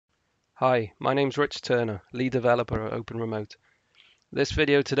Hi, my name's Rich Turner, lead developer at OpenRemote. This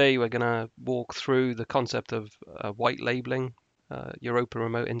video today we're going to walk through the concept of white labeling your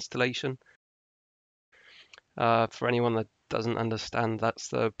OpenRemote installation. For anyone that doesn't understand, that's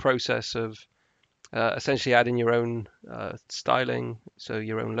the process of essentially adding your own styling, so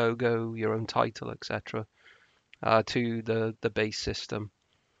your own logo, your own title, etc., to the base system.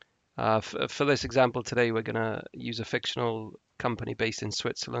 For this example today, we're going to use a fictional company based in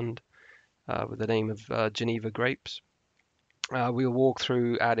Switzerland with the name of Geneva Grapes. We'll walk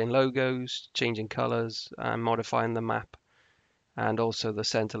through adding logos, changing colors, and modifying the map, and also the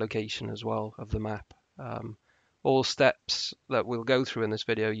center location as well of the map. All steps that we'll go through in this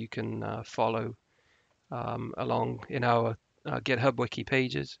video you can follow along in our GitHub wiki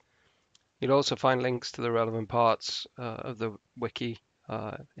pages. You'll also find links to the relevant parts of the wiki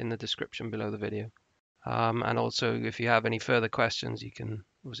in the description below the video. And also, if you have any further questions, you can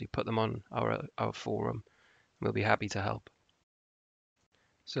obviously put them on our forum. We'll be happy to help.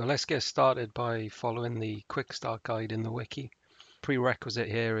 So let's get started by following the Quickstart guide in the wiki. Prerequisite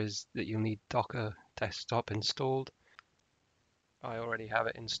here is that you'll need Docker Desktop installed. I already have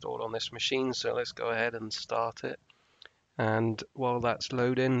it installed on this machine, so let's go ahead and start it. And while that's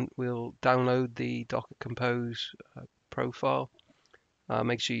loading, we'll download the Docker Compose profile.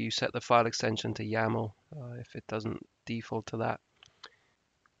 Make sure you set the file extension to YAML if it doesn't default to that.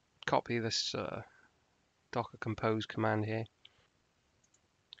 Copy this Docker Compose command here.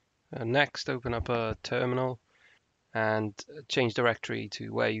 Next, open up a terminal and change directory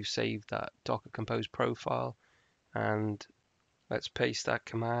to where you saved that Docker Compose profile, and let's paste that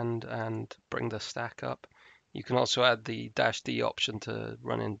command and bring the stack up. You can also add the -d option to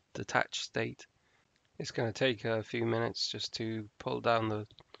run in detached state. It's going to take a few minutes just to pull down the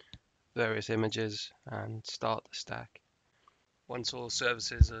various images and start the stack. Once all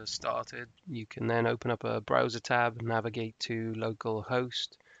services are started, you can then open up a browser tab and navigate to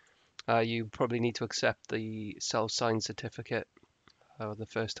localhost. You probably need to accept the self-signed certificate the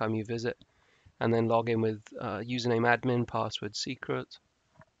first time you visit, and then log in with username admin, password secret.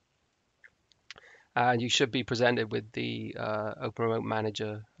 And you should be presented with the OpenRemote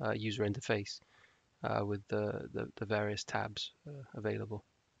Manager user interface with the various tabs available.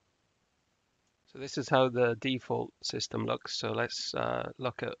 So this is how the default system looks. So let's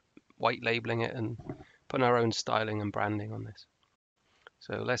look at white labeling it and putting our own styling and branding on this.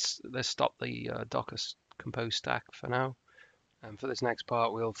 So let's stop the Docker Compose stack for now. And for this next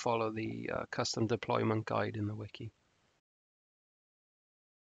part, we'll follow the custom deployment guide in the wiki.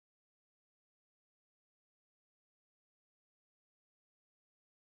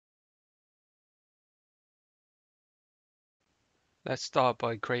 Let's start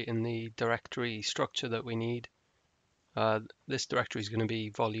by creating the directory structure that we need. This directory is going to be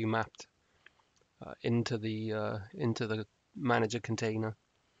volume mapped into the manager container,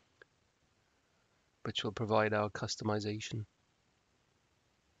 which will provide our customization.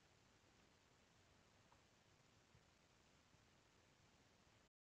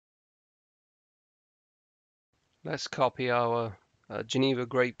 Let's copy our Geneva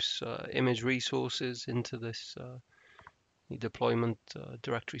Grapes image resources into this deployment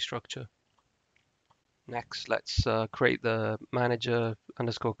directory structure. Next, let's create the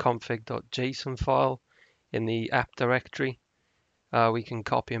manager_config.json file in the app directory. We can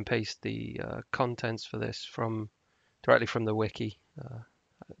copy and paste the contents for this directly from the wiki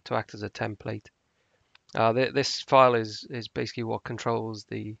to act as a template. This file is basically what controls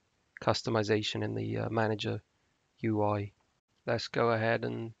the customization in the manager UI. Let's go ahead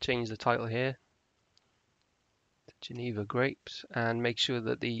and change the title here to Geneva Grapes and make sure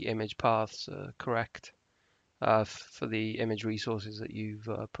that the image paths are correct for the image resources that you've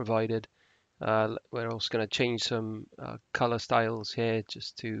provided. We're also going to change some color styles here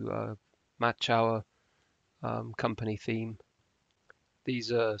just to match our company theme.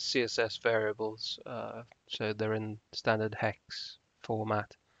 These are CSS variables, so they're in standard hex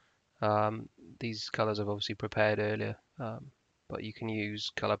format. These colors I've obviously prepared earlier, but you can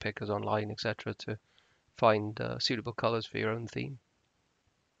use color pickers online, etc., to find suitable colors for your own theme.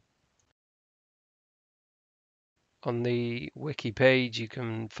 On the wiki page, you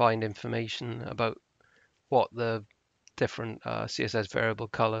can find information about what the different CSS variable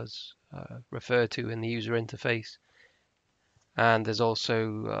colors refer to in the user interface. And there's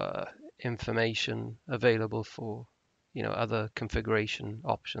also information available for other configuration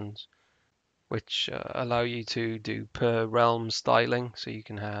options, which allow you to do per realm styling, so you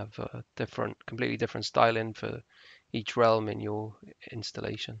can have completely different styling for each realm in your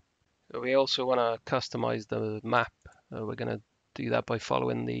installation. We also want to customize the map. We're going to do that by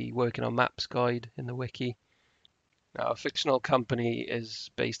following the Working on Maps guide in the wiki. Now, a fictional company is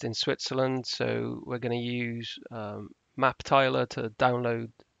based in Switzerland, so we're going to use MapTiler to download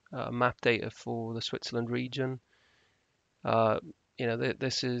map data for the Switzerland region.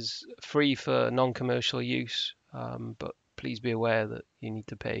 This is free for non-commercial use, but please be aware that you need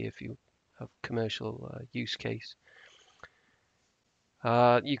to pay if you have commercial use case.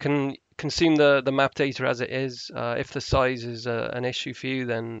 You can consume the map data as it is. If the size is an issue for you,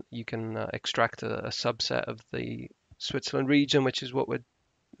 then you can extract a subset of the Switzerland region, which is what we're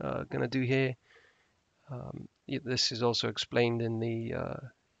going to do here. This is also explained in the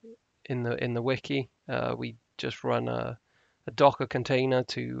wiki. We just run a Docker container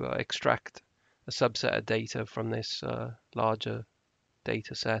to extract a subset of data from this larger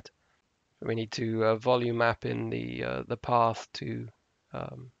data set. We need to volume map in the path to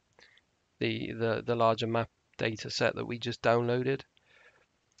the larger map data set that we just downloaded,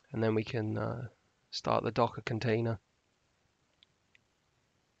 and then we can start the Docker container.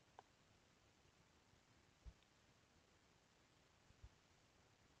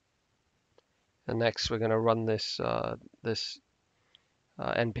 And next we're going to run this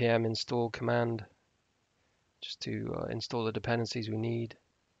npm install command just to install the dependencies we need.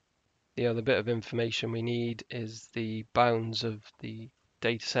 The other bit of information we need is the bounds of the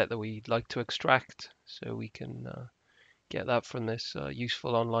dataset that we'd like to extract, so we can get that from this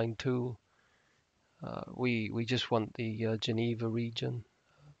useful online tool. We just want the Geneva region.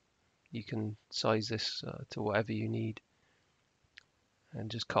 You can size this to whatever you need,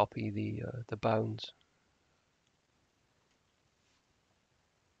 and just copy the bounds.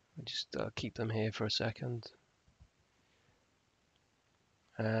 Just keep them here for a second,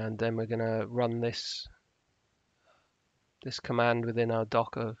 and then we're going to run this command within our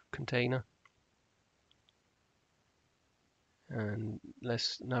Docker container. And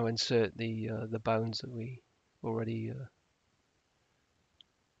let's now insert the bounds that we already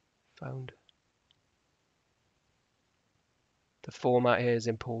found. The format here is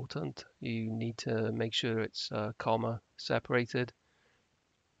important. You need to make sure it's comma separated.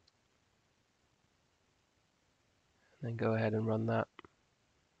 And then go ahead and run that.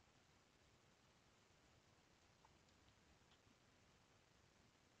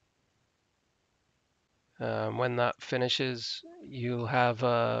 When that finishes, you'll have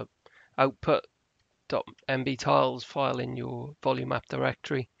a output.mb tiles file in your volume map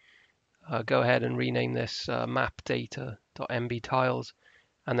directory. Go ahead and rename this map data.mb tiles,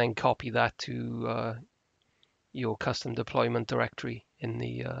 and then copy that to your custom deployment directory in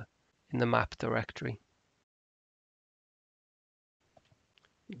the map directory.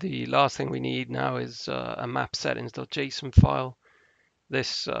 The last thing we need now is a map settings.json file.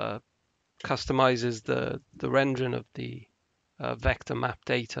 This customizes the rendering of the vector map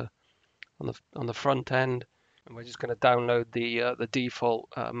data on the front end, and we're just going to download the default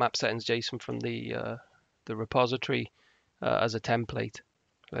map settings JSON from the repository as a template.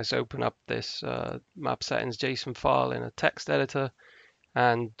 Let's open up this map settings JSON file in a text editor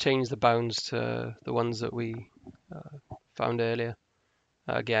and change the bounds to the ones that we found earlier.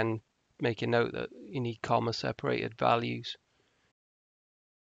 Again, make a note that you need comma separated values.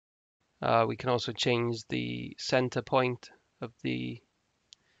 We can also change the center point of the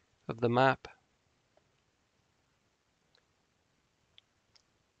map,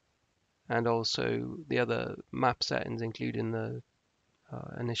 and also the other map settings, including the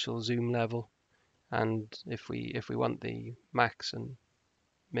initial zoom level, and if we want the max and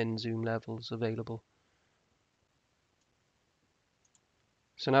min zoom levels available.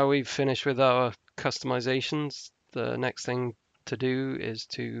 So now we've finished with our customizations. The next thing to do is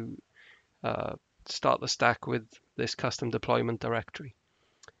to start the stack with this custom deployment directory.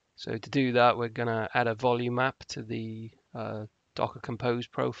 So to do that, we're going to add a volume map to the Docker Compose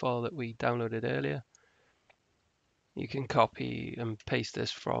profile that we downloaded earlier. You can copy and paste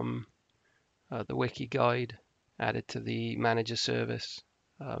this from the wiki guide, add it to the manager service,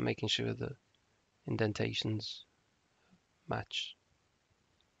 making sure the indentations match.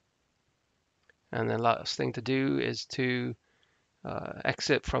 And the last thing to do is to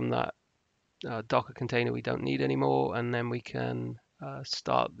exit from that Docker container we don't need anymore, and then we can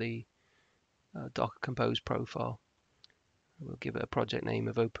start the Docker Compose profile. We'll give it a project name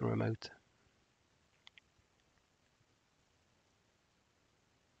of OpenRemote.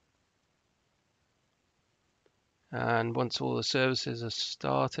 And once all the services are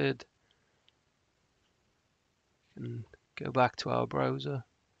started, we can go back to our browser.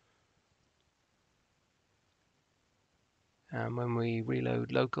 And when we reload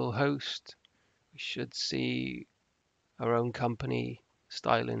localhost, we should see our own company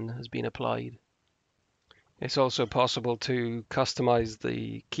styling has been applied. It's also possible to customize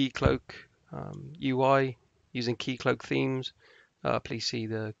the Keycloak UI using Keycloak themes. Please see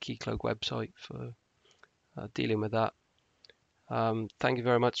the Keycloak website for dealing with that. Thank you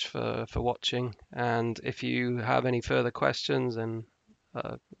very much for watching. And if you have any further questions, then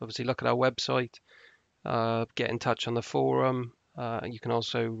obviously look at our website, get in touch on the forum. You can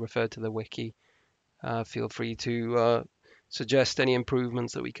also refer to the wiki. Feel free to suggest any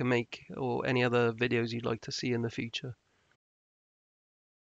improvements that we can make or any other videos you'd like to see in the future.